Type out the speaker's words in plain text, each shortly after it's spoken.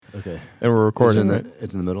Okay. And we're recording it.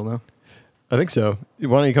 It's in the middle now? I think so.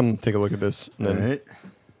 Why don't you come take a look at this? And All then right.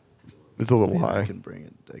 It's a little Yeah, high. I can bring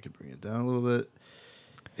it down a little bit.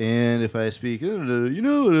 And if I speak, you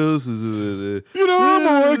know what else is I'm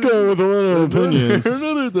a white guy with a lot of opinions.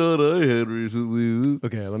 Another thought I had recently.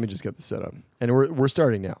 Okay, let me just get this set up. And we're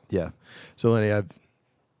starting now. Yeah. So Lenny,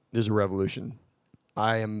 there's a revolution.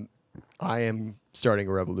 I am starting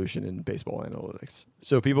a revolution in baseball analytics.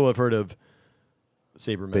 So people have heard of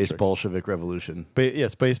sabermetrics. Base Bolshevik Revolution.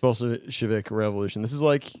 Yes, Base Bolshevik Revolution. This is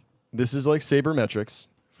like sabermetrics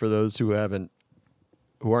for those who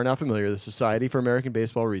are not familiar. The Society for American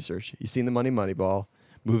Baseball Research. You've seen the Moneyball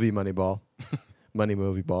movie, Moneyball, Money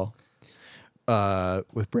Movie Ball,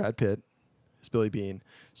 with Brad Pitt. It's Billy Bean.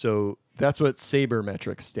 So that's what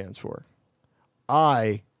sabermetrics stands for.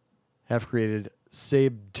 I have created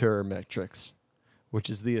Sabermetrics, which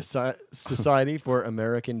is the Society for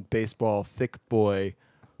American Baseball Thick Boy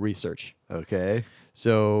Research. Okay.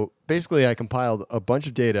 So basically, I compiled a bunch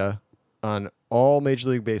of data on all Major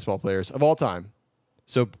League Baseball players of all time.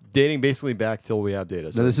 So dating basically back till we have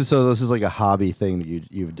data. So this is like a hobby thing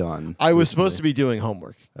that you've done. I was supposed to be doing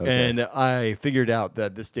homework, Okay. and I figured out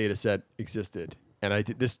that this data set existed, and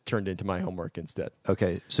this turned into my homework instead.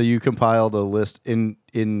 Okay. So you compiled a list in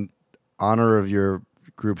honor of your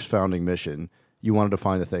group's founding mission. You wanted to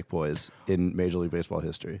find the thick boys in Major League Baseball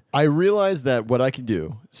history. I realized that what I could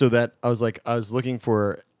do, so that I was looking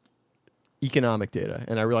for economic data,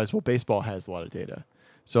 and I realized, well, baseball has a lot of data.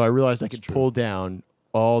 So I realized I could pull down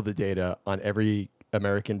all the data on every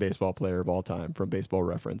American baseball player of all time from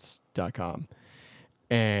baseballreference.com.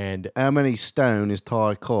 And How many stone is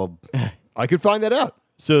Ty Cobb? I could find that out.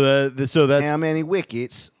 So that's How many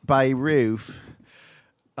wickets by Ruth?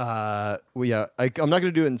 I'm not going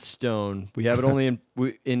to do it in stone. We have it only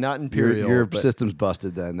in not imperial. Your but- system's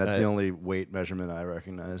busted then. That's the only weight measurement I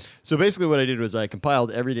recognize. So basically what I did was I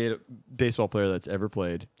compiled every baseball player that's ever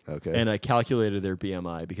played. Okay. And I calculated their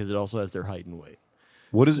BMI because it also has their height and weight.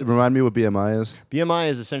 What is it? Remind me what BMI is? BMI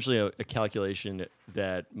is essentially a calculation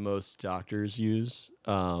that most doctors use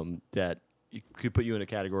that could put you in a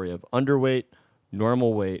category of underweight,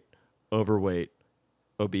 normal weight, overweight,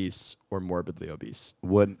 obese, or morbidly obese.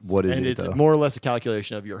 What is And it, it's though? more or less a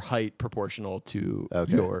calculation of your height proportional to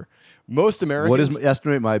Okay. your most Americans. What is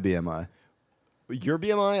estimate my BMI? Your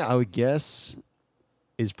BMI? I would guess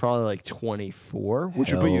is probably like 24,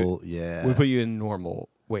 which would put you in normal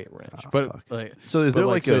weight range. Fuck. So is there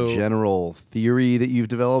like a general theory that you've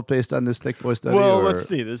developed based on this thick boy study? Well, or- let's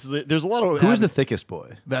see. There's a lot of Who is the thickest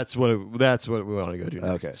boy? That's what we want to go to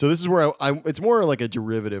next. Okay. So this is where it's more like a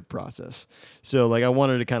derivative process. So like I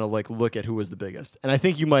wanted to kind of like look at who was the biggest, and I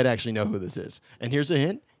think you might actually know who this is. And here's a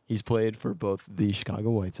hint: he's played for both the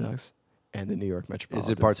Chicago White Sox and the New York Metropolitans. Is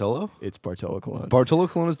it Bartolo? It's Bartolo Colon. Bartolo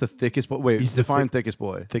Colon is the thickest boy. Wait, He's the thickest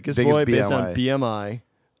boy. Thickest Biggest boy based on BMI. BMI.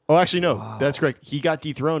 Oh, actually, no, that's correct. He got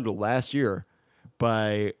dethroned last year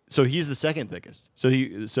so he's the second thickest.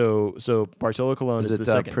 So Bartolo Colon Is is it the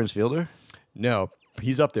second. Prince Fielder? No,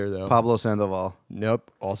 he's up there though. Pablo Sandoval.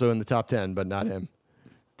 Nope, also in the top 10, but not him.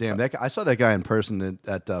 Damn, that guy, I saw that guy in person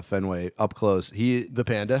at Fenway up close. The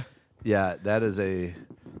Panda. Yeah, that is a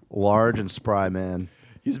large and spry man.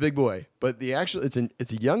 He's a big boy, but it's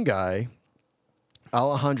a young guy,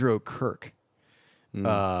 Alejandro Kirk,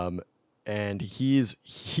 and he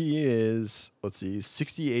is let's see,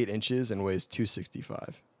 68 inches and weighs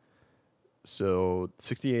 265. So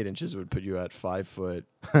 68 inches would put you at 5'8".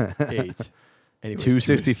 And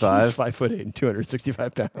 265? He's 5'8" and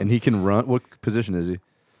 265 pounds. And he can run. What position is he?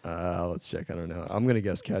 Let's check. I don't know. I'm gonna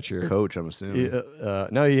guess catcher. Coach, I'm assuming.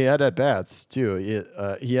 No, he had at bats too.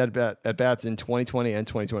 He had at bats in 2020 and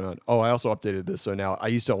 2021. Oh, I also updated this, so now I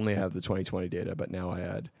used to only have the 2020 data, but now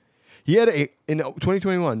he had in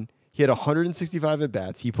 2021. He had 165 at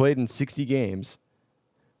bats. He played in 60 games,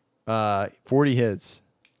 40 hits.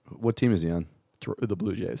 What team is he on? The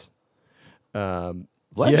Blue Jays.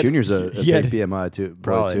 Vlad Jr.'s a big BMI too,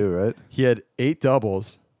 probably too, right? He had 8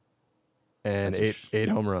 doubles and That's eight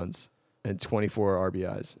home runs and 24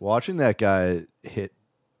 RBIs. Watching that guy hit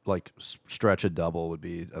like stretch a double would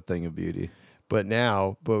be a thing of beauty. But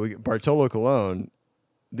Bartolo Colon,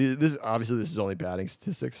 this is only batting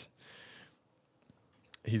statistics.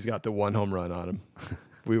 He's got the 1 home run on him.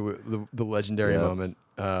 The legendary moment.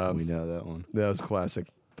 We know that one. That was classic.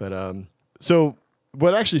 But so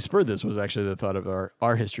what actually spurred this was actually the thought of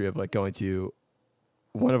our history of like going to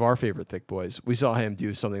one of our favorite thick boys. We saw him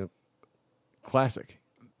do something classic.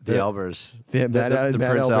 The Albers. The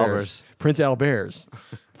Prince Albers. Prince Albers.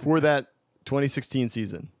 For that 2016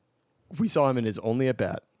 season, we saw him in his only at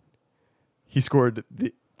bat. He scored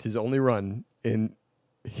his only run in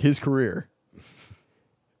his career.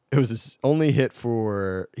 It was his only hit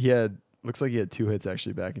for looks like he had 2 hits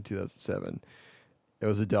actually back in 2007. It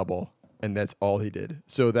was a double, and that's all he did.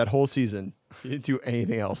 So that whole season, he didn't do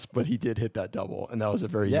anything else, but he did hit that double, and that was a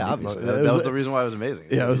very unique obviously. moment. That was the reason why it was amazing.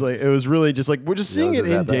 Yeah, it was really just like we're just seeing it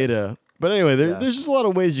in data. But anyway, Yeah. there's just a lot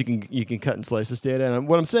of ways you can cut and slice this data. And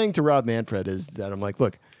what I'm saying to Rob Manfred is that I'm like,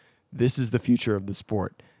 look, this is the future of the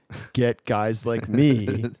sport. Get guys like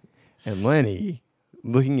me and Lenny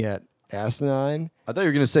looking at asinine. I thought you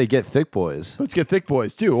were going to say get thick boys. Let's get thick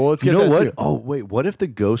boys too. Well, let's get You know that what? too. Oh, wait. What if the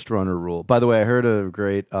Ghost Runner rule? By the way, I heard a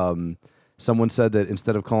great. Someone said that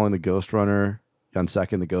instead of calling the Ghost Runner on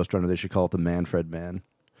second the Ghost Runner, they should call it the Manfred Man.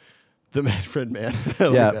 The Manfred Man. I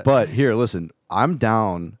like Yeah, that. but here, listen. I'm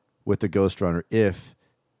down with the Ghost Runner if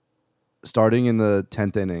starting in the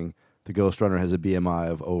 10th inning, the Ghost Runner has a BMI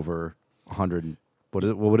of over 100. What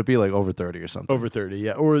would it be, like over 30 or something? Over 30,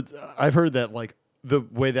 yeah. Or I've heard that like the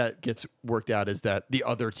way that gets worked out is that the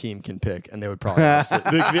other team can pick, and they would probably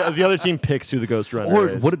the other team picks who the Ghost Runner Or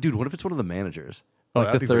is. what if it's one of the managers? Oh, Like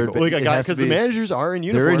that'd the be pretty third, cool. Like a it guy, has to because the be- managers are in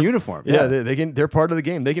uniform. They're in uniform. Yeah, Yeah. they can. They're part of the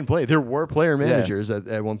game. They can play. There were player managers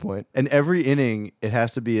at one point. And every inning, it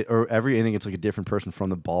has to be, or every inning, it's like a different person from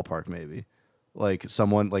the ballpark, maybe. Like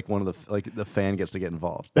someone, like one of the, like the fan gets to get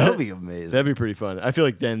involved. That would be amazing. That'd be pretty fun. I feel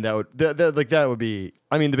like then that would be.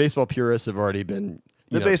 I mean, the baseball purists have already been.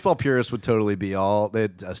 The baseball purists would totally be all,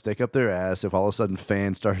 they'd stick up their ass if all of a sudden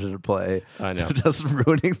fans started to play. I know. Just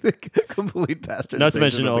ruining the complete bastard. Not to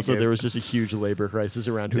mention, also there was just a huge labor crisis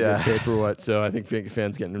around who Yeah. gets paid for what. So I think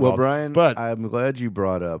fans getting involved. Well, Brian, but I'm glad you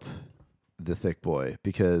brought up the thick boy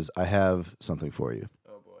because I have something for you.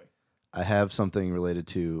 oh boy, I have something related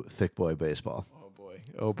to thick boy baseball. oh boy,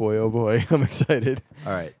 oh boy, oh boy, I'm excited.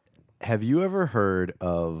 All right. Have you ever heard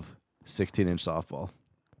of 16-inch softball?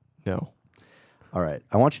 No. All right.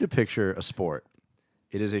 I want you to picture a sport.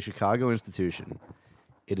 It is a Chicago institution.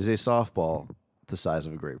 It is a softball the size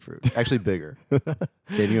of a grapefruit. Actually bigger.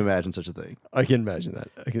 Can you imagine such a thing? I can imagine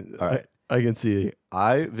that. All right. I can see.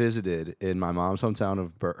 I visited in my mom's hometown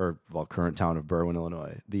of current town of Berwyn,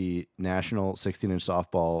 Illinois, the National 16-inch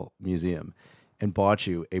Softball Museum, and bought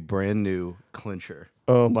you a brand new clincher.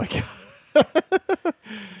 Oh my god,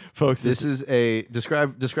 folks! This is a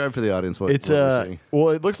describe for the audience what It's what we're seeing. well,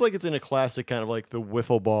 it looks like it's in a classic kind of like the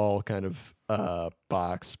wiffle ball kind of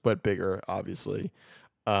box, but bigger, obviously.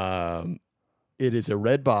 It is a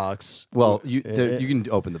red box. Well, you can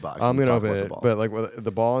open the box. I'm and gonna talk open about the it, ball. but like with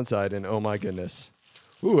the ball inside, and oh my goodness,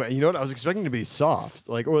 ooh! You know what? I was expecting it to be soft,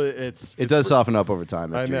 like well, it's does soften up over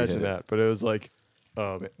time. I after you imagine hit it. that, but it was like,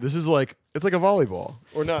 this is like it's like a volleyball,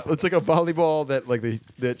 or not? It's like a volleyball that like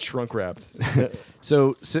that shrunk wrapped.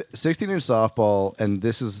 So 16-inch softball, and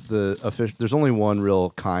this is the official. There's only one real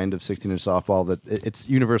kind of 16-inch softball that it's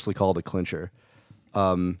universally called a clincher.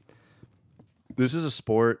 This is a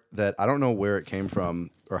sport that I don't know where it came from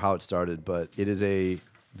or how it started, but it is a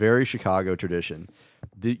very Chicago tradition.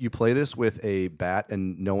 You play this with a bat,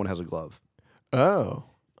 and no one has a glove. Oh,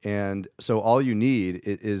 And so all you need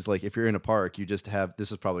is like if you're in a park, you just have. This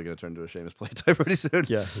is probably going to turn into a Seamus play type pretty soon.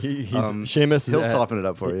 yeah. He's Seamus. Is He'll soften it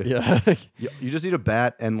up for you. Yeah. You just need a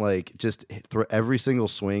bat and like just throw every single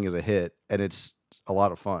swing as a hit, and it's a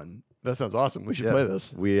lot of fun. That sounds awesome. We should Yeah, play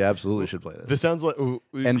this. We absolutely should play this. This sounds like.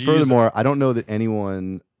 And furthermore, I don't know that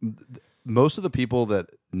anyone. Most of the people that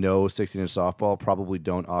know 16-inch softball probably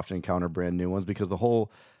don't often encounter brand new ones because the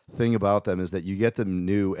whole thing about them is that you get them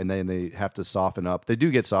new and then they have to soften up. They do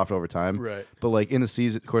get soft over time, Right. But like in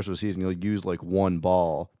the course of a season, you'll use like one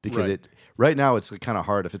ball because Right. right now it's kind of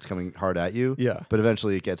hard if it's coming hard at you. Yeah. But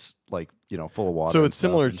eventually it gets like full of water. So and it's stuff,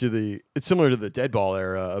 similar and- to the dead ball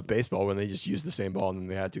era of baseball when they just used the same ball and then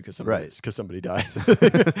they had to because somebody died.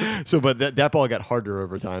 So, but that ball got harder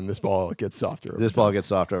over time. This ball gets softer. This ball gets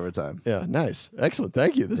softer over time. Yeah, nice, excellent.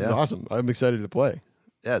 Thank you. This is Yeah. awesome. I'm excited to play.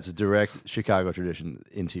 Yeah, it's a direct Chicago tradition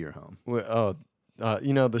into your home.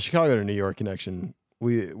 The Chicago to New York connection.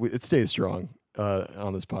 It stays strong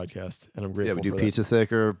on this podcast, and I'm grateful. Yeah, we do for pizza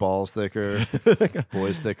thicker, balls thicker,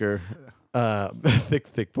 boys thicker. that.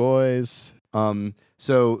 Thick boys.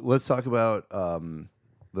 So let's talk about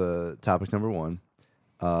the topic number one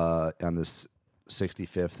on this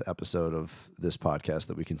 65th episode of this podcast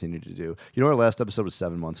that we continue to do. You know, our last episode was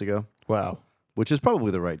 7 months ago, Wow. which is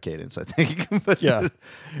probably the right cadence, I think. But Yeah,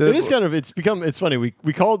 it is kind of. It's funny. We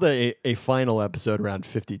called a final episode around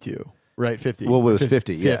 52, right? 50. Well, it was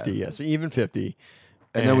 50, yeah. 50. Yeah. So even 50.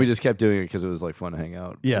 And then we just kept doing it because it was like fun to hang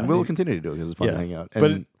out. Yeah. And we'll continue to do it because it's fun to hang out. And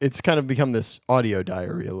But it's kind of become this audio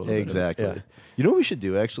diary a little bit. exactly. Yeah. You know what we should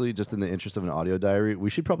do actually, just in the interest of an audio diary? We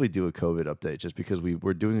should probably do a COVID update just because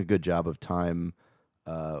we're doing a good job of time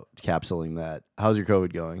capsuling that. How's your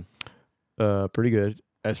COVID going? Pretty good.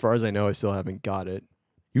 As far as I know, I still haven't got it.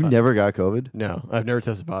 You never got COVID? No, I've never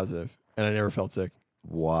tested positive, and I never felt sick.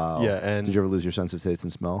 Wow. Yeah, and did you ever lose your sense of taste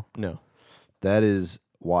and smell? no. That is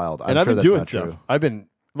wild. And I've sure been that's doing not stuff. true. I've been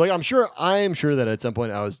like, I am sure that at some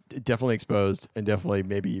point I was definitely exposed and definitely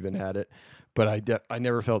maybe even had it, but I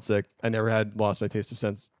never felt sick. I never had lost my taste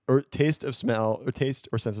of smell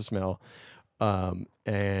or sense of smell.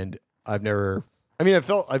 And I've never. I mean,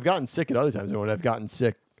 I've gotten sick at other times, and when I've gotten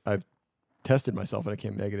sick, I've tested myself and I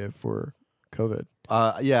came negative for COVID.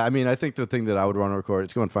 Yeah, I mean, I think the thing that I would want to record,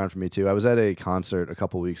 it's going fine for me too. I was at a concert a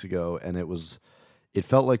couple weeks ago, and it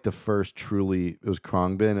felt like the first it was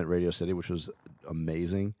Khruangbin at Radio City, which was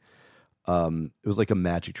amazing. It was like a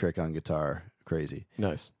magic trick on guitar, crazy.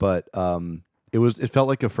 Nice. But it felt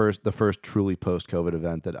like the first truly post-COVID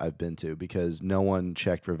event that I've been to, because no one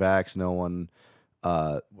checked for vax, no one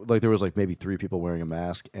like there was like maybe 3 people wearing a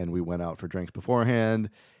mask, and we went out for drinks beforehand,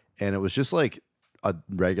 and it was just like a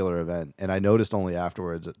regular event. And I noticed only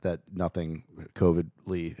afterwards that nothing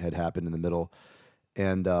COVID-ly had happened in the middle.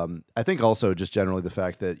 And I think also just generally the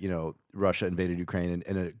fact that, Russia invaded Ukraine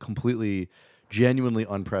in a completely, genuinely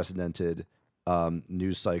unprecedented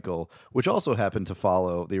news cycle, which also happened to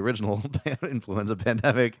follow the original influenza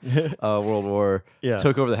pandemic, World War,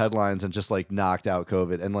 took over the headlines and just like knocked out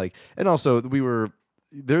COVID. And also we were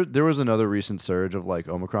there was another recent surge of like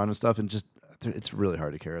Omicron and stuff, and just it's really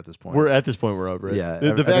hard to care at this point. We're over it. Yeah,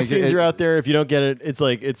 the vaccines are out there. If you don't get it,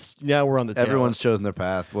 it's now we're on the tail. Everyone's chosen their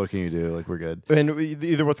path. What can you do? Like, we're good. And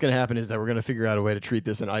either what's going to happen is that we're going to figure out a way to treat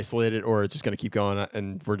this and isolate it, or it's just going to keep going,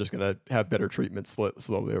 and we're just going to have better treatment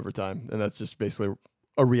slowly over time. And that's just basically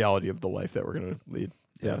a reality of the life that we're going to lead.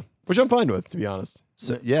 Yeah, which I'm fine with, to be honest.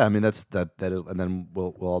 So yeah, I mean that is, and then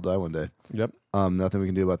we'll all die one day. Yep. Nothing we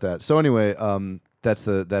can do about that. So anyway, that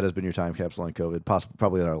has been your time capsule on COVID.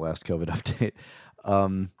 Probably our last COVID update.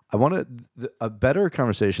 I wanted a better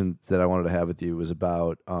conversation that I wanted to have with you was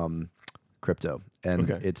about crypto and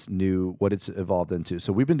what it's evolved into.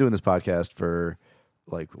 So we've been doing this podcast for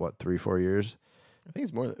like what, 3-4 years? I think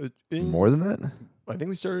it's more than that. I think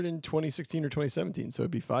we started in 2016 or 2017, so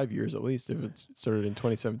it'd be 5 years at least if it started in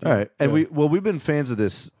 2017. All right, and we've been fans of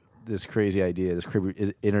this crazy idea, this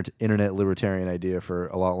internet libertarian idea for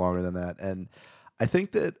a lot longer than that, and I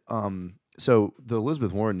think that so the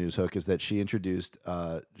Elizabeth Warren news hook is that she introduced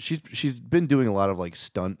she's been doing a lot of like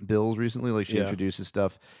stunt bills recently. Like she introduces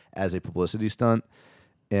stuff as a publicity stunt,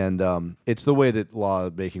 and it's the way that law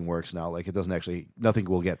making works now. Like it doesn't actually, nothing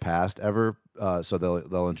will get passed ever. So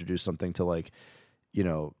they'll introduce something to like,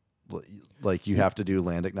 like you have to do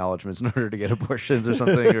land acknowledgments in order to get abortions or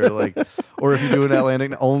something, or like, or if you're doing that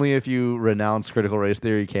land, only if you renounce critical race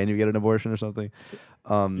theory can you get an abortion or something.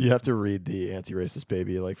 You have to read the anti-racist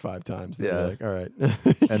baby like 5 times. And you're like, all right.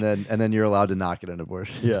 and then you're allowed to not get an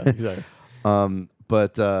abortion. Yeah, exactly.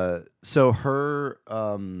 So her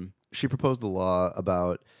she proposed the law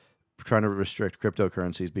about trying to restrict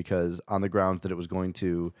cryptocurrencies because on the grounds that it was going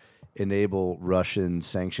to enable Russian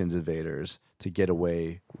sanctions evaders to get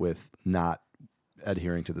away with not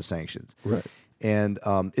adhering to the sanctions. Right. And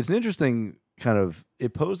it's an interesting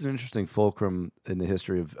it posed an interesting fulcrum in the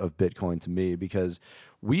history of Bitcoin to me, because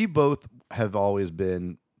we both have always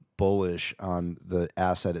been bullish on the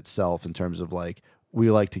asset itself in terms of like,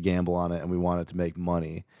 we like to gamble on it and we want it to make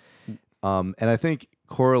money. And I think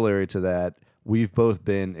corollary to that, we've both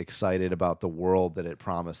been excited about the world that it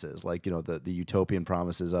promises, like, the utopian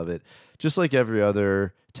promises of it, just like every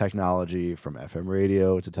other technology from FM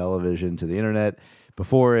radio to television to the internet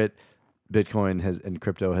before it. Bitcoin and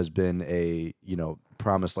crypto has been a,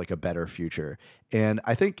 promise like a better future. And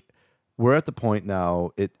I think we're at the point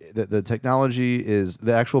now, the technology is,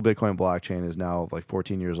 the actual Bitcoin blockchain is now like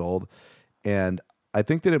 14 years old. And I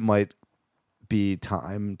think that it might be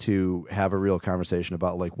time to have a real conversation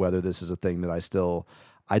about like whether this is a thing that I still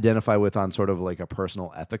identify with on sort of like a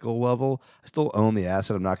personal ethical level. I still own the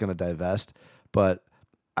asset. I'm not going to divest, but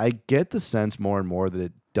I get the sense more and more that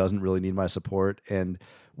it doesn't really need my support. And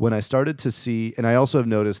when I started to see, and I also have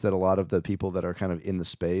noticed that a lot of the people that are kind of in the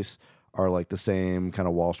space are like the same kind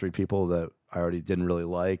of Wall Street people that I already didn't really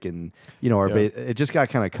like, and it just got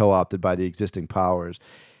kind of co-opted by the existing powers,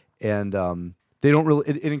 and they don't really.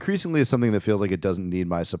 It increasingly is something that feels like it doesn't need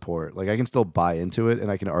my support. Like I can still buy into it, and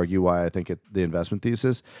I can argue why I think the investment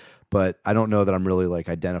thesis, but I don't know that I'm really like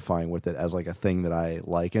identifying with it as like a thing that I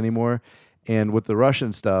like anymore. And with the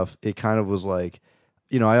Russian stuff, it kind of was like,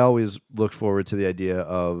 I always looked forward to the idea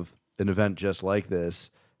of an event just like this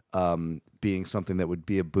being something that would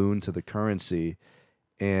be a boon to the currency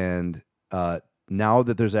and now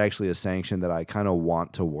that there's actually a sanction that I kind of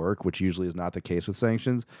want to work, which usually is not the case with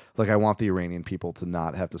sanctions. Like I want the Iranian people to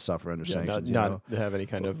not have to suffer under sanctions. Not to have any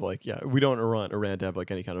kind of like, we don't want Iran to have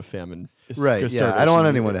like any kind of famine. Right. Yeah. I don't want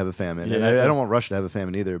anyone to have a famine. Yeah. And I don't want Russia to have a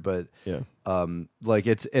famine either. But Yeah. like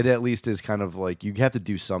it at least is kind of like you have to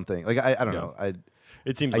do something. Like I don't know.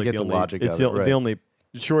 It seems I like get the the only logic it's of the, it, right. the only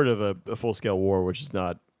short of a full scale war, which is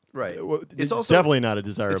not Right. It's It's also definitely not a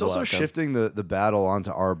desirable It's also outcome. shifting the battle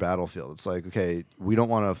onto our battlefield. It's like, okay, we don't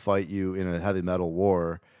want to fight you in a heavy metal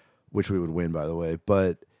war, which we would win, by the way.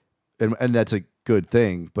 But and that's a good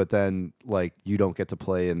thing. But then, like, you don't get to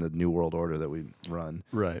play in the new world order that we run.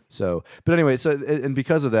 Right. So, but anyway, and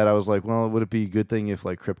because of that, I was like, well, would it be a good thing if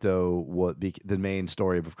like crypto, the main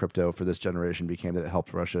story of crypto for this generation became that it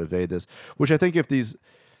helped Russia evade this? Which I think if these.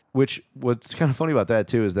 Which what's kind of funny about that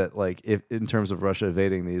too is that like if in terms of Russia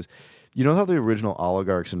evading these, you know how the original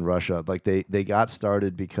oligarchs in Russia like they got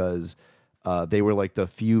started because they were like the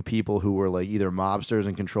few people who were like either mobsters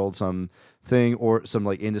and controlled some thing or some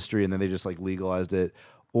like industry and then they just like legalized it,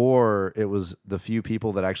 or it was the few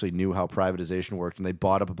people that actually knew how privatization worked and they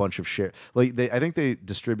bought up a bunch of shares. Like I think they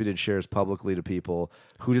distributed shares publicly to people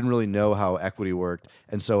who didn't really know how equity worked,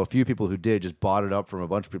 and so a few people who did just bought it up from a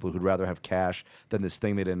bunch of people who'd rather have cash than this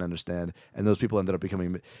thing they didn't understand, and those people ended up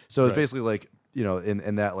becoming. So it's Right. basically like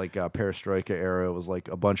in that like perestroika era, it was like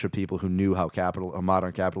a bunch of people who knew how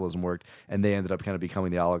modern capitalism worked, and they ended up kind of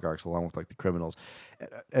becoming the oligarchs along with like the criminals,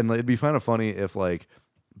 and like, it'd be kind of funny if like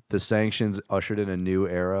the sanctions ushered in a new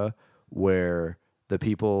era where the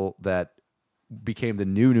people that became the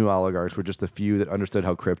new oligarchs were just the few that understood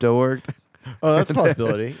how crypto worked. Oh, that's a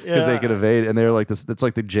possibility. Because they could evade, and they're like this. It's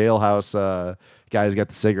like the jailhouse guy who's got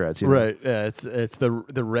the cigarettes, you know? Right. Yeah. It's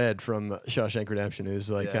the Red from Shawshank Redemption, who's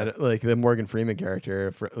like kind of like the Morgan Freeman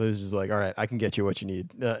character, who's just like, all right, I can get you what you need,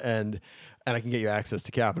 and I can get you access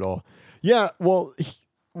to capital. Yeah. Well,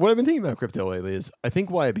 what I've been thinking about crypto lately is I think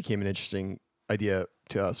why it became an interesting idea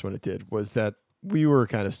to us when it did was that we were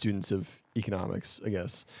kind of students of economics, I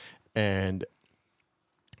guess, and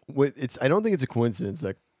I don't think it's a coincidence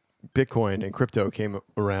that Bitcoin and crypto came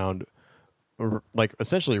around, like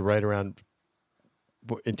essentially right around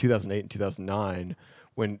in 2008 and 2009,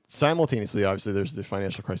 when simultaneously, obviously, there's the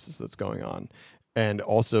financial crisis that's going on, and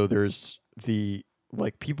also there's the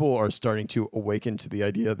like people are starting to awaken to the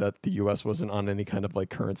idea that the U.S. wasn't on any kind of like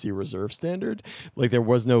currency reserve standard, like there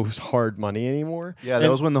was no hard money anymore. Yeah, that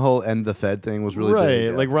was when the whole end the Fed thing was really right,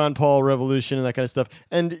 big, yeah. like Ron Paul revolution and that kind of stuff,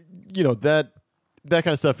 and that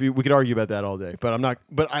kind of stuff, we could argue about that all day, but I'm not.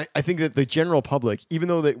 But I think that the general public, even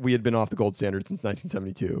though that we had been off the gold standard since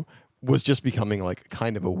 1972, was just becoming like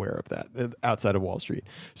kind of aware of that outside of Wall Street.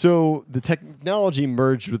 So the technology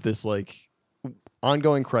merged with this like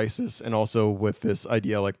ongoing crisis, and also with this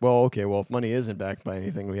idea like, well, okay, well, if money isn't backed by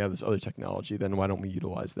anything, we have this other technology, then why don't we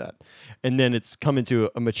utilize that? And then it's come into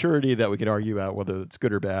a maturity that we could argue about whether it's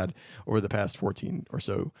good or bad over the past 14 or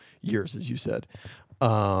so years, as you said.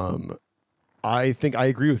 I think I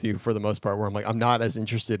agree with you for the most part, where I'm like, I'm not as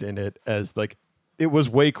interested in it as like, it was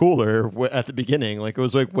way cooler at the beginning. Like it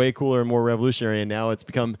was like way cooler and more revolutionary. And now it's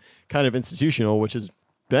become kind of institutional, which has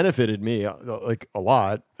benefited me like a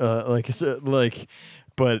lot. But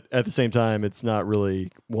at the same time, it's not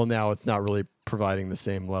really, now it's not really providing the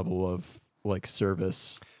same level of like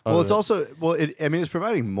service. Well, it's also it's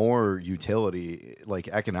providing more utility, like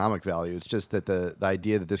economic value. It's just that the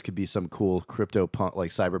idea that this could be some cool crypto punk,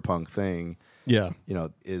 like cyberpunk thing,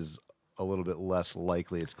 is a little bit less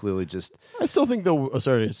likely. It's clearly just. I still think though.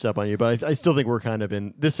 Sorry to step on you, but I still think we're kind of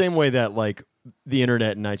in the same way that like the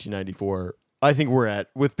internet in 1994. I think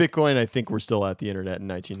with Bitcoin. I think we're still at the internet in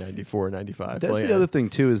 1994, 95. That's the other thing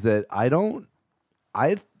too, is that I don't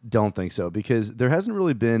think so, because there hasn't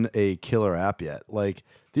really been a killer app yet. Like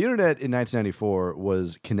the internet in 1994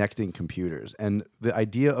 was connecting computers, and the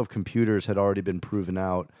idea of computers had already been proven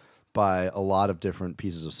out by a lot of different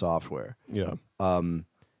pieces of software. Yeah.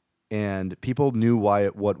 And people knew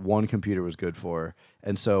what one computer was good for,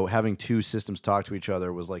 and so having two systems talk to each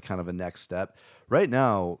other was like kind of a next step. Right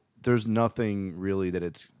now, there's nothing really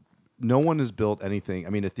no one has built anything. I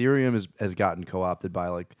mean, Ethereum has gotten co-opted by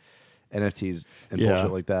like NFTs and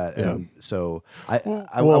bullshit like that. Yeah. And so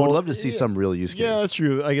I would love to see some real use case. Yeah, that's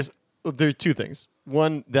true. I guess there are two things.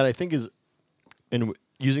 One that I think is, and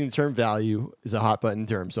using the term value is a hot button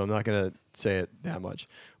term, so I'm not going to say it that much.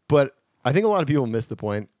 But I think a lot of people miss the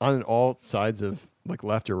point on all sides of like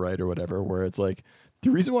left or right or whatever, where it's like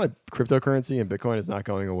the reason why cryptocurrency and Bitcoin is not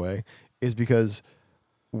going away is because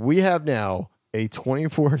we have now a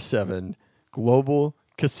 24/7 global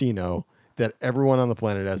casino that everyone on the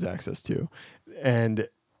planet has access to. And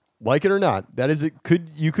like it or not, that is it.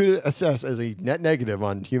 You could assess as a net negative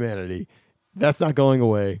on humanity. That's not going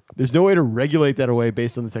away. There's no way to regulate that away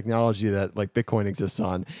based on the technology that like Bitcoin exists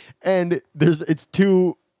on, and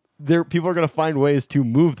people are going to find ways to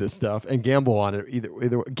move this stuff and gamble on it.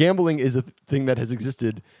 Either gambling is a thing that has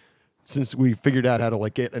existed since we figured out how to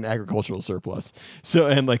like get an agricultural surplus. So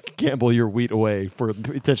and like gamble your wheat away for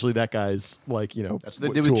potentially that guy's like That's what they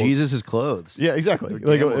did with Jesus' clothes. Yeah, exactly. They're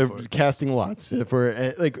Like gambling for it. casting lots for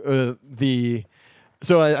the.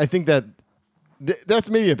 So I think that. That's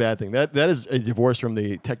maybe a bad thing. That is a divorce from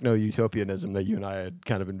the techno utopianism that you and I had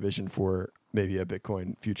kind of envisioned for maybe a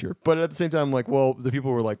Bitcoin future. But at the same time, I'm like, well, the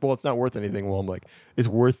people were like, well, it's not worth anything. Well, I'm like, it's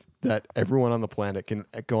worth that everyone on the planet can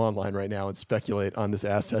go online right now and speculate on this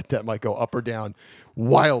asset that might go up or down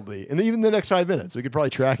wildly. And even the next 5 minutes, we could probably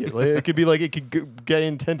track it. Like, it could be like it could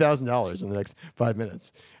gain $10,000 in the next 5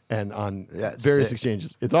 minutes, and on various sick.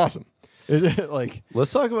 exchanges. It's awesome. Like,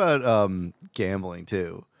 Let's talk about gambling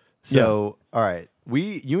too. So, all right,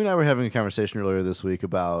 you and I were having a conversation earlier this week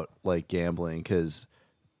about like gambling because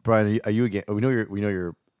Brian, are you we know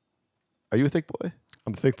you're. Are you a thick boy?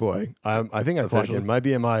 I'm a thick boy. I think I clocked in. My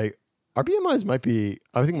BMI, our BMIs might be.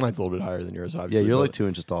 I think mine's a little bit higher than yours. Obviously, Yeah, you're like 2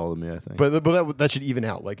 inches taller than me. I think. but that should even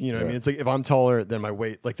out. Like what I Yeah. mean. It's like if I'm taller than my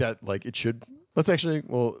weight, like that. Like it should. Let's actually.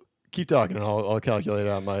 Well, keep talking, and I'll calculate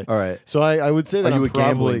out my. all right. So I would say that Are you I'm a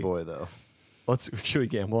gambling probably. boy though? Should we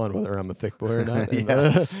gamble on whether I'm a thick boy or not?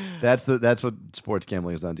 Yeah. That's what sports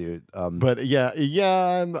gambling has done to you. But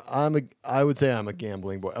I would say I'm a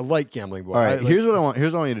gambling boy. I like gambling boy. All right, here's what I want you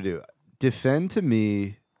to do. Defend to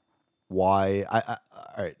me why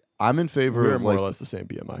all right, I'm in favor we're of more like or less the same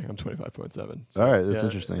BMI. I'm 25.7. All right, that's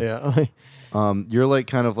interesting. Yeah. You're like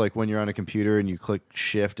kind of like when you're on a computer and you click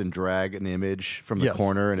shift and drag an image from the Yes.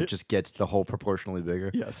 corner and it just gets the whole proportionally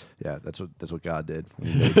bigger. Yes. Yeah, that's what God did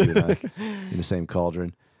when he made you and I in the same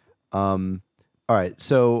cauldron. All right,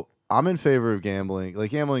 so I'm in favor of gambling.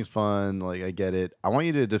 Like gambling's fun. Like I get it. I want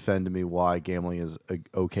you to defend to me why gambling is a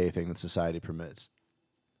okay thing that society permits.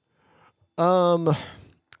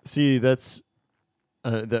 See, that's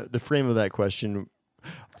the frame of that question.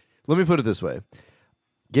 Let me put it this way: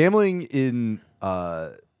 gambling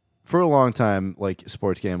for a long time, like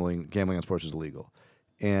sports gambling on sports was illegal,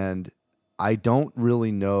 and I don't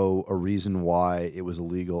really know a reason why it was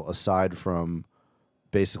illegal aside from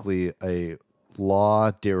basically a law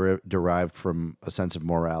derived from a sense of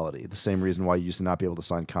morality. The same reason why you used to not be able to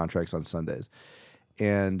sign contracts on Sundays,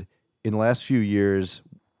 and in the last few years.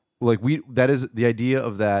 Like that is the idea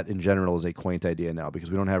of that in general is a quaint idea now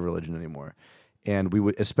because we don't have religion anymore, and we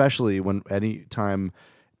would especially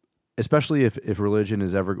if religion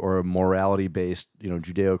is ever or a morality based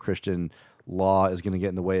Judeo-Christian law is going to get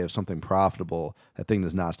in the way of something profitable, that thing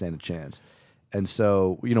does not stand a chance. And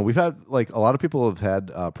so we've had like a lot of people have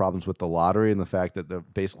had problems with the lottery and the fact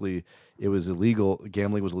that basically it was illegal.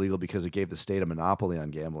 Gambling was illegal because it gave the state a monopoly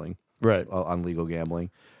on gambling, Right. On legal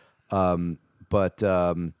gambling, but.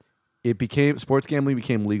 Sports gambling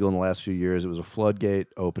became legal in the last few years. It was a floodgate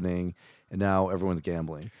opening, and now everyone's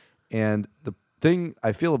gambling. And the thing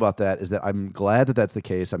I feel about that is that I'm glad that that's the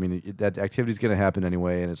case. I mean, that activity is going to happen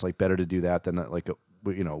anyway, and it's like better to do that than like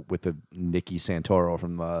with the Nicky Santoro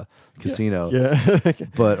from the casino, Yeah.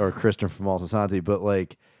 or Kristen from Altasanti.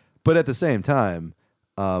 But at the same time,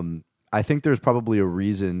 I think there's probably a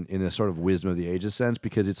reason in a sort of wisdom of the ages sense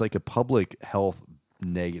because it's like a public health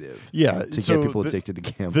negative to get people addicted to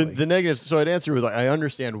gambling. The negatives. So I'd answer with I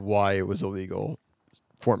understand why it was illegal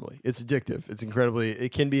formally. It's addictive. It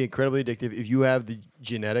can be incredibly addictive if you have the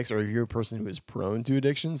genetics or if you're a person who is prone to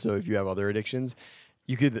addiction. So if you have other addictions,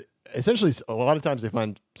 you could essentially, a lot of times they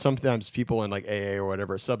find sometimes people in like AA or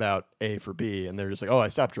whatever sub out A for B and they're just like, oh, I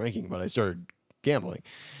stopped drinking, but I started gambling.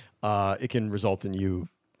 It can result in you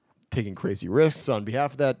taking crazy risks on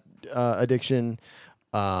behalf of that addiction.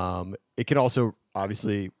 It can also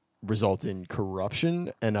obviously result in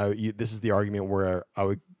corruption, and this is the argument where I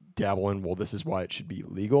would dabble in. Well, this is why it should be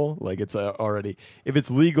legal. Like it's already if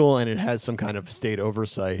it's legal and it has some kind of state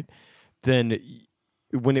oversight, then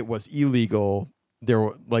when it was illegal,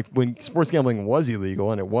 when sports gambling was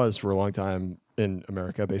illegal, and it was for a long time in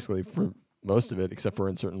America, basically for most of it, except for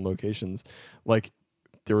in certain locations, like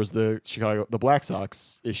there was the Black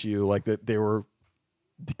Sox issue, like that they were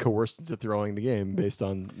coerced into throwing the game based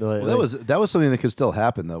on that was something that could still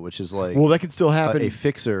happen though, which is like that could still happen. A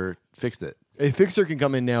fixer fixed it. A fixer can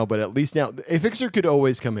come in now, but at least now a fixer could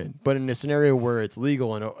always come in. But in a scenario where it's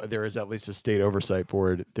legal and there is at least a state oversight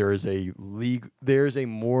for it, there is a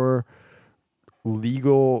more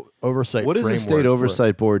legal oversight. What is the framework state for-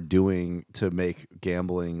 oversight board doing to make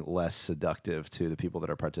gambling less seductive to the people that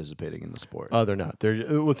are participating in the sport? They're not.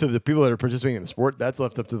 They're well, to the people that are participating in the sport. That's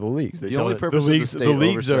left up to the leagues. They the tell only it- purpose the leagues, of the state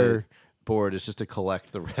leagues oversight are. board is just to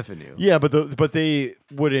collect the revenue. Yeah, but they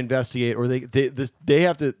would investigate, or they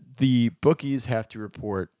have to. The bookies have to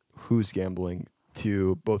report who's gambling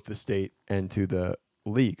to both the state and to the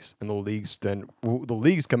leagues, and the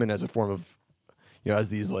leagues come in as a form of, as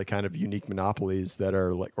these like kind of unique monopolies that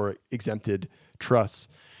are like or exempted trusts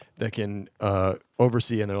that can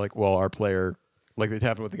oversee, and they're like, well, our player, like it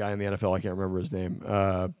happened with the guy in the NFL, I can't remember his name.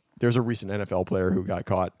 There's a recent NFL player who got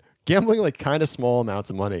caught gambling like kind of small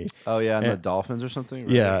amounts of money. Oh yeah, and the Dolphins or something.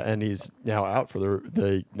 Right? Yeah, and he's now out for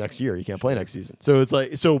the next year. He can't play next season. So it's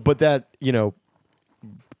like but that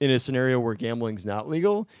in a scenario where gambling's not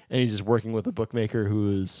legal, and he's just working with a bookmaker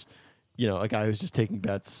who is, a guy who's just taking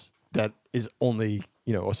bets that is only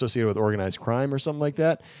associated with organized crime or something like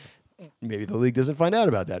that. Maybe the league doesn't find out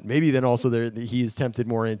about that. Maybe then also he's tempted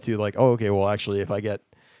more into like, oh, okay, well actually if I get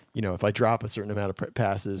if I drop a certain amount of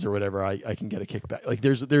passes or whatever, I can get a kickback. Like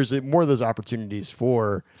there's more of those opportunities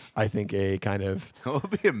for, I think, a kind of. That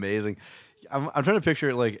would be amazing. I'm trying to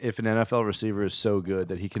picture like if an NFL receiver is so good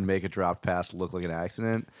that he can make a dropped pass look like an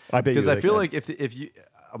accident. I bet because you I they feel can. like if you,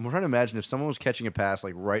 I'm trying to imagine if someone was catching a pass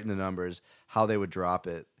like right in the numbers, how they would drop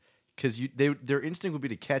it. Because their instinct would be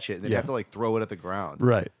to catch it, and they'd have to like throw it at the ground.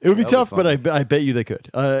 Right. It would be That would tough, be but fun. I bet you they could.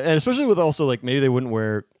 And especially with also like maybe they wouldn't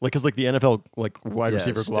wear like because like the NFL like wide Yeah,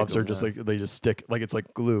 receiver stick gloves are them, just yeah. like they just stick like it's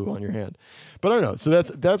like glue on your hand. But I don't know. So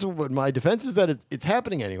that's what my defense is, that it's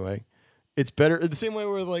happening anyway. It's better the same way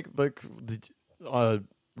where like the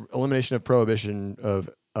elimination of prohibition of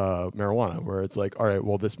marijuana, where it's like, all right,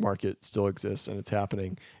 well, this market still exists and it's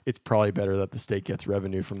happening. It's probably better that the state gets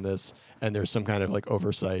revenue from this, and there's some kind of like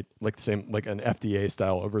oversight, like the same like an FDA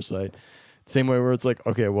style oversight. Same way where it's like,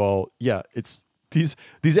 okay, well, yeah, it's these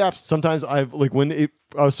apps. Sometimes I've like I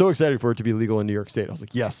was so excited for it to be legal in New York State. I was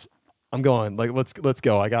like, yes, I'm going. Like, let's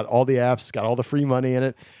go. I got all the apps, got all the free money in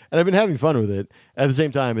it, and I've been having fun with it. At the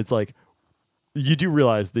same time, it's like you do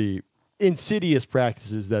realize the insidious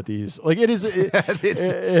practices that these like it is.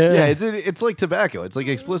 It's like tobacco. It's like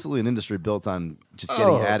explicitly an industry built on just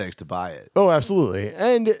getting addicts to buy it. Oh, absolutely.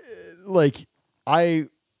 And like I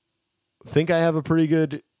think I have a pretty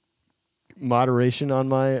good moderation on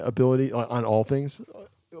my ability on all things.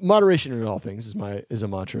 Moderation in all things is a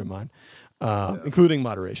mantra of mine, including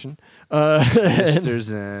moderation. Mr.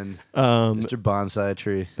 Zen, Mr. Bonsai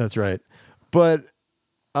Tree. That's right. But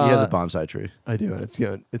He has a bonsai tree. I do, and it's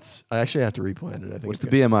good. I actually have to replant it. I think. What's it's the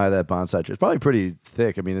good. BMI of that bonsai tree? It's probably pretty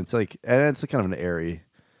thick. I mean, it's like, and it's kind of an airy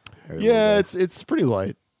Yeah, little guy. it's pretty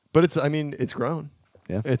light, but it's grown.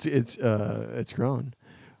 Yeah. It's grown.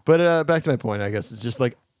 But back to my point, I guess it's just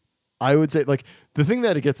like I would say like the thing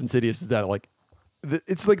that it gets insidious is that like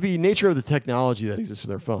it's like the nature of the technology that exists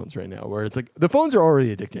with our phones right now, where it's like the phones are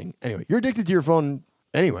already addicting. Anyway, you're addicted to your phone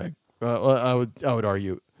anyway. I would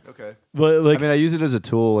argue. Okay. Like I mean, I use it as a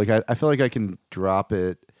tool. Like, I feel like I can drop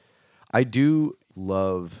it. I do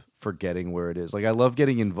love forgetting where it is. Like, I love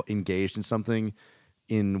getting engaged in something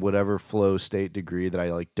in whatever flow state degree that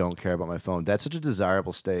I like don't care about my phone. That's such a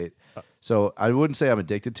desirable state. So I wouldn't say I'm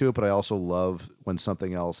addicted to it, but I also love when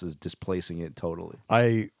something else is displacing it totally.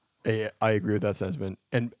 I agree with that sentiment,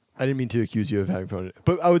 and I didn't mean to accuse you of having phone,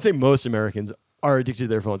 but I would say most Americans are addicted to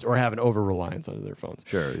their phones or have an over reliance on their phones.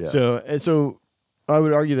 Sure, yeah. So I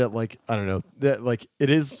would argue that like I don't know that like it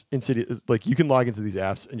is insidious. Like you can log into these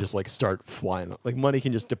apps and just like start flying. Like money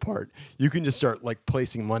can just depart. You can just start like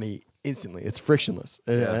placing money instantly. It's frictionless.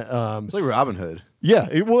 It's like Robinhood.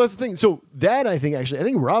 Yeah, well, that's the thing. So that I think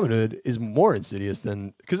Robinhood is more insidious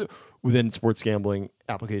than within sports gambling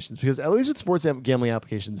applications, because at least with sports gambling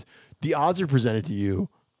applications, the odds are presented to you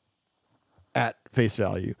at face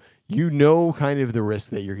value. You know kind of the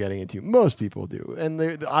risk that you're getting into. Most people do,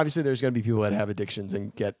 and obviously there's going to be people that have addictions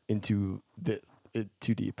and get into it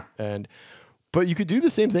too deep. But you could do the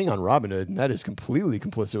same thing on Robinhood, and that is completely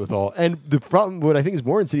complicit with all. And the problem, what I think is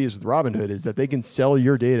more insidious with Robinhood, is that they can sell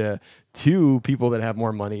your data to people that have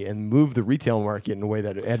more money and move the retail market in a way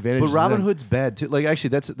that advantages But them. Robinhood's bad too. Like,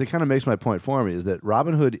 actually, that kind of makes my point for me, is that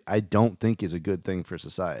Robinhood I don't think is a good thing for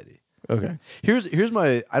society. Okay. Here's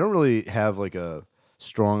my. I don't really have like a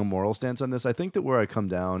strong moral stance on this. I think that where I come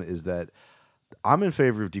down is that I'm in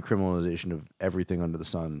favor of decriminalization of everything under the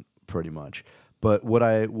sun, pretty much. But what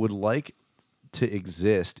I would like to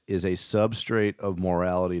exist is a substrate of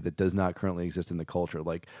morality that does not currently exist in the culture.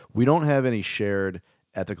 Like, we don't have any shared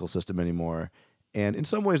ethical system anymore. And in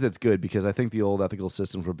some ways that's good, because I think the old ethical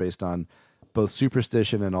systems were based on both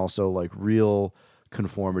superstition and also like real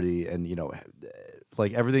conformity and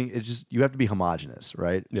like everything. It just you have to be homogenous,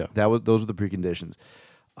 right? Yeah. Those were the preconditions.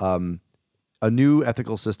 A new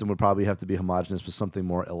ethical system would probably have to be homogenous with something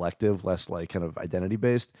more elective, less like kind of identity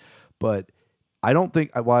based. But I don't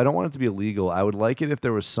think, well, I don't want it to be illegal. I would like it if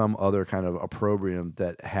there was some other kind of opprobrium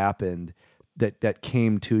that happened that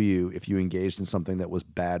came to you if you engaged in something that was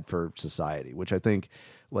bad for society, which I think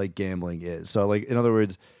like gambling is. So like, in other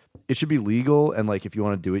words, it should be legal. And like, if you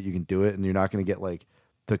want to do it, you can do it. And you're not going to get like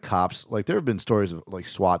the cops. Like there have been stories of like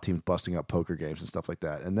SWAT teams busting up poker games and stuff like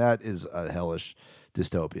that. And that is a hellish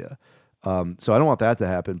dystopia. So I don't want that to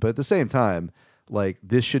happen. But at the same time, like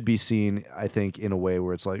this should be seen, I think, in a way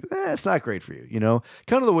where it's like, it's not great for you,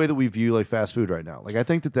 kind of the way that we view like fast food right now. Like I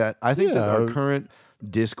think that our current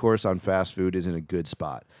discourse on fast food is in a good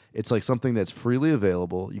spot. It's like something that's freely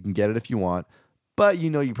available. You can get it if you want, but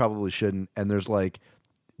you probably shouldn't. And there's like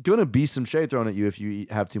going to be some shade thrown at you if you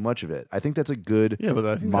have too much of it. I think that's a good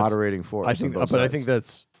moderating force. I think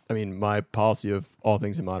that's, my policy of all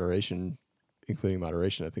things in moderation, including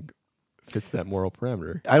moderation, I think fits that moral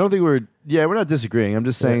parameter. I don't think we're not disagreeing. I'm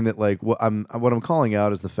just saying that like what I'm calling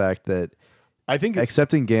out is the fact that I think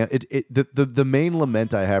accepting the main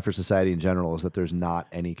lament I have for society in general is that there's not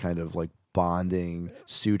any kind of like bonding,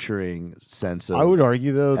 suturing sense of I would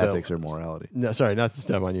argue though ethics or morality. No, sorry, not to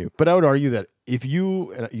step on you, but I would argue that if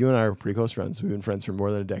you and I are pretty close friends, we've been friends for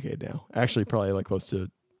more than a decade now. Actually, probably like close to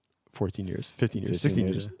 14 years, 15 years, 16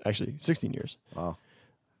 years. Actually, 16 years. Wow.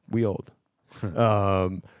 We old.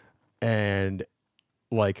 And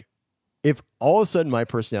like, if all of a sudden my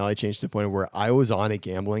personality changed to the point where I was on a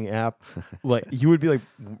gambling app, like you would be like,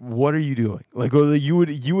 "What are you doing?" Like, you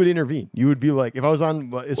would intervene. You would be like, if I was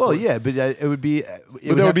on. But it would be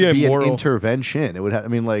an intervention. It would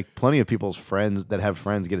have. Like plenty of people's friends that have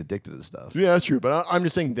friends get addicted to stuff. Yeah, that's true. But I'm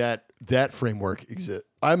just saying that framework exists.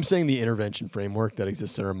 I'm saying the intervention framework that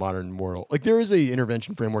exists in our modern moral, like there is a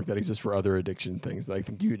intervention framework that exists for other addiction things. That I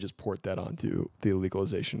think you could just port that onto the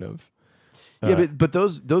legalization of. But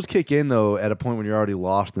those kick in though at a point when you're already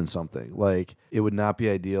lost in something. Like it would not be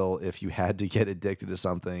ideal if you had to get addicted to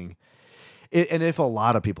something, and if a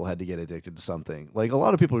lot of people had to get addicted to something. Like a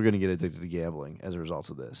lot of people are going to get addicted to gambling as a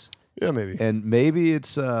result of this. Yeah, maybe. And maybe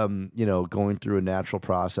it's going through a natural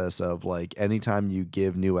process of like anytime you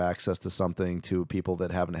give new access to something to people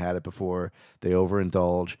that haven't had it before, they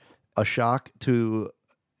overindulge. A shock to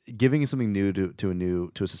giving something new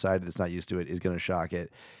to a society that's not used to it is going to shock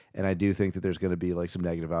it. And I do think that there's going to be like some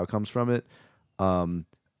negative outcomes from it.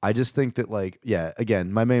 I just think that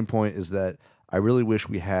again, my main point is that I really wish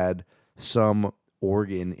we had some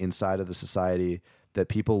organ inside of the society that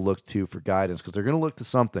people look to for guidance, because they're going to look to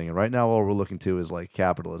something. And right now, all we're looking to is like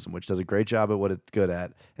capitalism, which does a great job at what it's good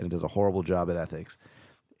at, and it does a horrible job at ethics.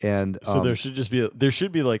 And so there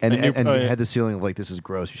should be like and you had this feeling of like, this is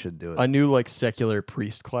gross, you shouldn't do it. A new like secular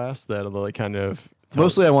priest class that'll like kind of.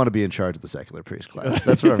 Mostly, I want to be in charge of the secular priest class.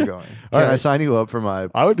 That's where I'm going. Can I sign you up for my?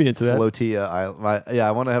 I would be into that. Flotilla. I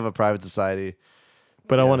want to have a private society.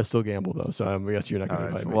 But I want to still gamble though, so I guess you're not going to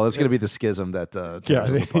invite me. Well, it's going to be the schism that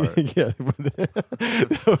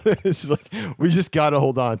It's like we just got to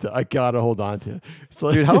hold on to. I got to hold on to. It's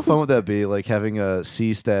like, dude, how fun would that be? Like having a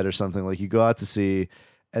seastead or something. Like you go out to sea,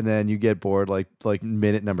 and then you get bored. Like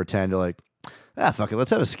minute number 10, you're like, fuck it,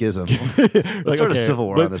 let's have a schism. Let's start a civil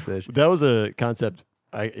war on this bitch. That was a concept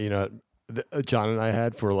John and I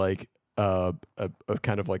had for like a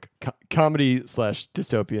kind of like comedy /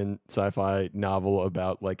 dystopian sci-fi novel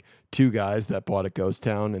about like two guys that bought a ghost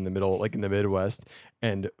town in the middle, like in the Midwest,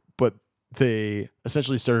 but they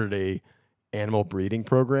essentially started a animal breeding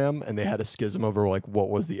program, and they had a schism over like what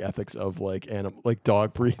was the ethics of like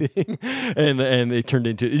dog breeding, and it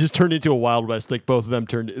just turned into a Wild West. Like both of them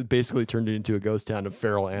turned it into a ghost town of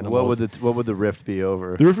feral animals. What would the rift be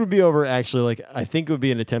over? The rift would be over actually. Like I think it would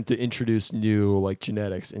be an attempt to introduce new like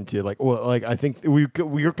genetics into I think we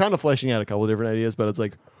were kind of fleshing out a couple of different ideas, but it's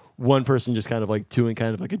like one person just kind of like doing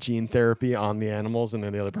kind of like a gene therapy on the animals, and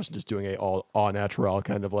then the other person just doing a all natural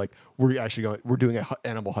kind of like we're doing a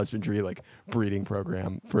animal husbandry like breeding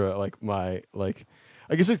program for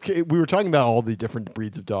I guess we were talking about all the different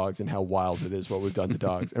breeds of dogs and how wild it is what we've done to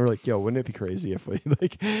dogs, and we're like, yo, wouldn't it be crazy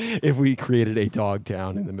if we created a dog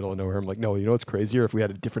town in the middle of nowhere? I'm like, no, you know what's crazier? If we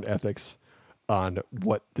had a different ethics on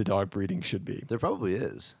what the dog breeding should be. There probably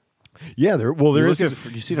is. Yeah, there is.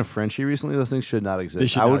 You seen a Frenchie recently? Those things should not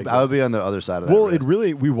exist. I would be on the other side of that. Well,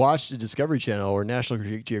 we watched the Discovery Channel or National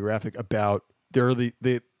Geographic about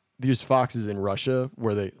they use foxes in Russia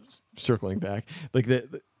where they circling back like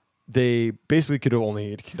they basically could have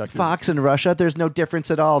only conducted Fox in Russia. There's no difference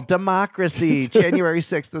at all. Democracy. January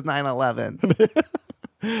 6th of 9/11.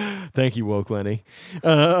 Thank you, woke Lenny.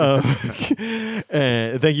 And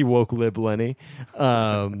thank you, woke lib Lenny.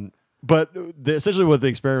 But essentially what the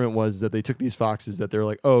experiment was that they took these foxes that they're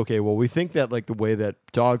like, oh, okay, well, we think that like the way that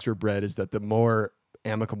dogs are bred is that the more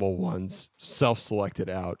amicable ones self-selected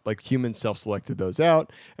out, like humans self-selected those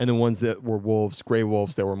out, and the ones that were wolves, gray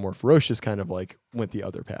wolves that were more ferocious kind of like went the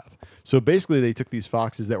other path. So basically they took these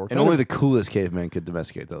foxes that were And only the coolest cavemen could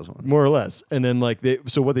domesticate those ones. more or less. And then like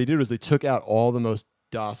so what they did was they took out all the most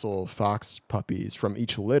docile fox puppies from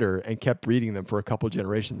each litter and kept breeding them for a couple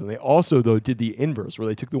generations. And they also though did the inverse where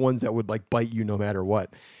they took the ones that would like bite you no matter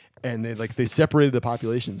what. And they separated the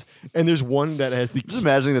populations. And there's one that has the Just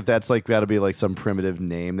imagining that that's like got to be like some primitive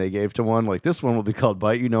name they gave to one. Like this one will be called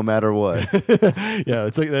Bite You No Matter What. yeah,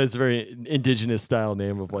 it's like that's a very indigenous style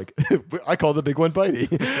name of like I call the big one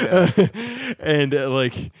Bitey. And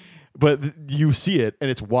but you see it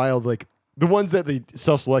and it's wild. Like the ones that they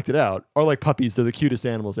self-selected out are like puppies. They're the cutest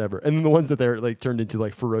animals ever. And then the ones that they're like turned into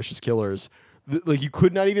like ferocious killers, like you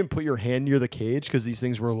could not even put your hand near the cage because these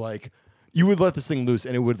things were like, you would let this thing loose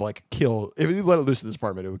and it would like kill. If you let it loose in this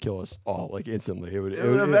apartment, it would kill us all like instantly.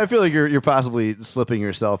 I feel like you're possibly slipping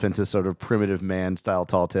yourself into sort of primitive man style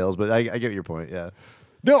tall tales, but I get your point. Yeah.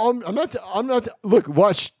 No, I'm not. Look,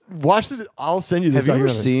 watch it. I'll send you this. Have you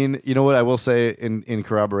ever seen? You know what I will say in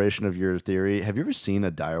corroboration of your theory. Have you ever seen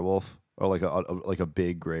a dire wolf or like a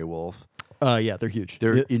big gray wolf? Yeah, they're huge.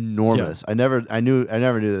 They're enormous. Yeah. I never knew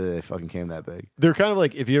that they fucking came that big. They're kind of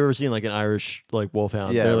like if you ever seen like an Irish like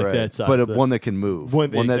wolfhound. Yeah, they're like right. that size. But one that can move, one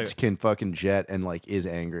exactly. that can fucking jet and like is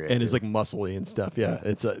angry and is like muscly and stuff. Yeah,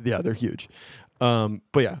 it's they're huge. But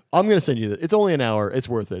yeah, I'm gonna send you this. It's only an hour. It's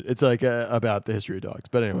worth it. It's like about the history of dogs.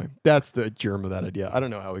 But anyway, that's the germ of that idea. I don't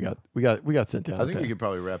know how we got sent down. I think we could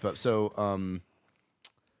probably wrap up. So,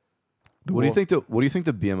 what do you think the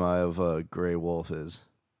BMI of a gray wolf is?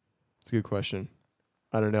 It's a good question.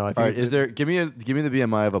 I don't know. I think all right, give me the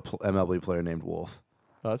BMI of a MLB player named Wolf.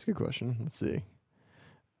 Oh, that's a good question. Let's see.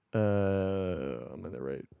 I'm in the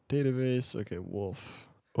right database. Okay, Wolf.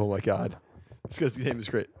 Oh my God, this guy's name is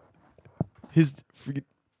great. His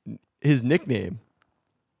nickname.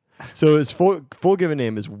 So his full given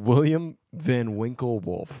name is William Van Winkle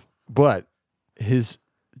Wolf, but his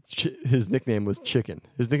nickname was Chicken.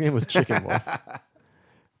 His nickname was Chicken Wolf.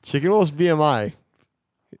 Chicken Wolf's BMI.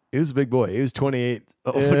 He was a big boy. He was 28.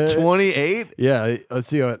 28? Yeah. Let's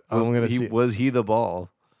see what I'm gonna see. Was he the ball?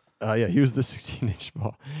 Yeah, he was the 16-inch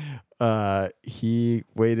ball. He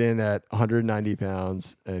weighed in at 190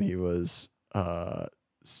 pounds, and he was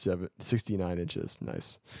 69 inches.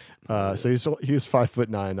 Nice. So he was 5'9",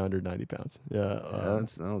 190 pounds. Yeah.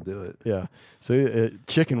 That'll do it. Yeah. So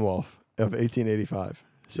Chicken Wolf of 1885.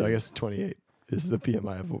 So I guess 28 is the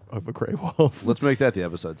BMI of a gray wolf. Let's make that the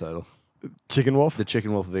episode title. Chicken Wolf? The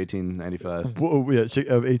Chicken Wolf of 1895. Whoa, yeah,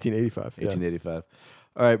 of 1885. 1885. Yeah.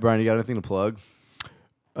 All right, Brian, you got anything to plug?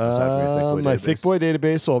 My Thick Boy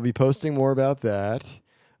database, so I'll be posting more about that.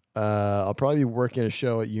 I'll probably be working a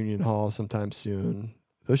show at Union Hall sometime soon.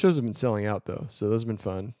 Those shows have been selling out, though, so those have been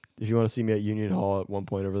fun. If you want to see me at Union Hall at one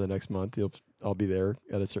point over the next month, I'll be there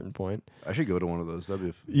at a certain point. I should go to one of those. That'd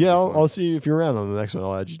be yeah, I'll see if you're around on the next one.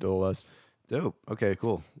 I'll add you to the list. Dope. Okay,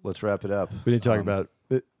 cool. Let's wrap it up. We didn't talk about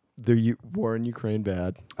the war in Ukraine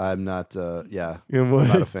bad. I'm not, I'm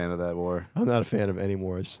not a fan of that war. I'm not a fan of any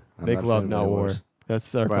wars. Make love, not war.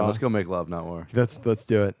 That's our Brian, let's go make love, not war. Let's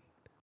do it.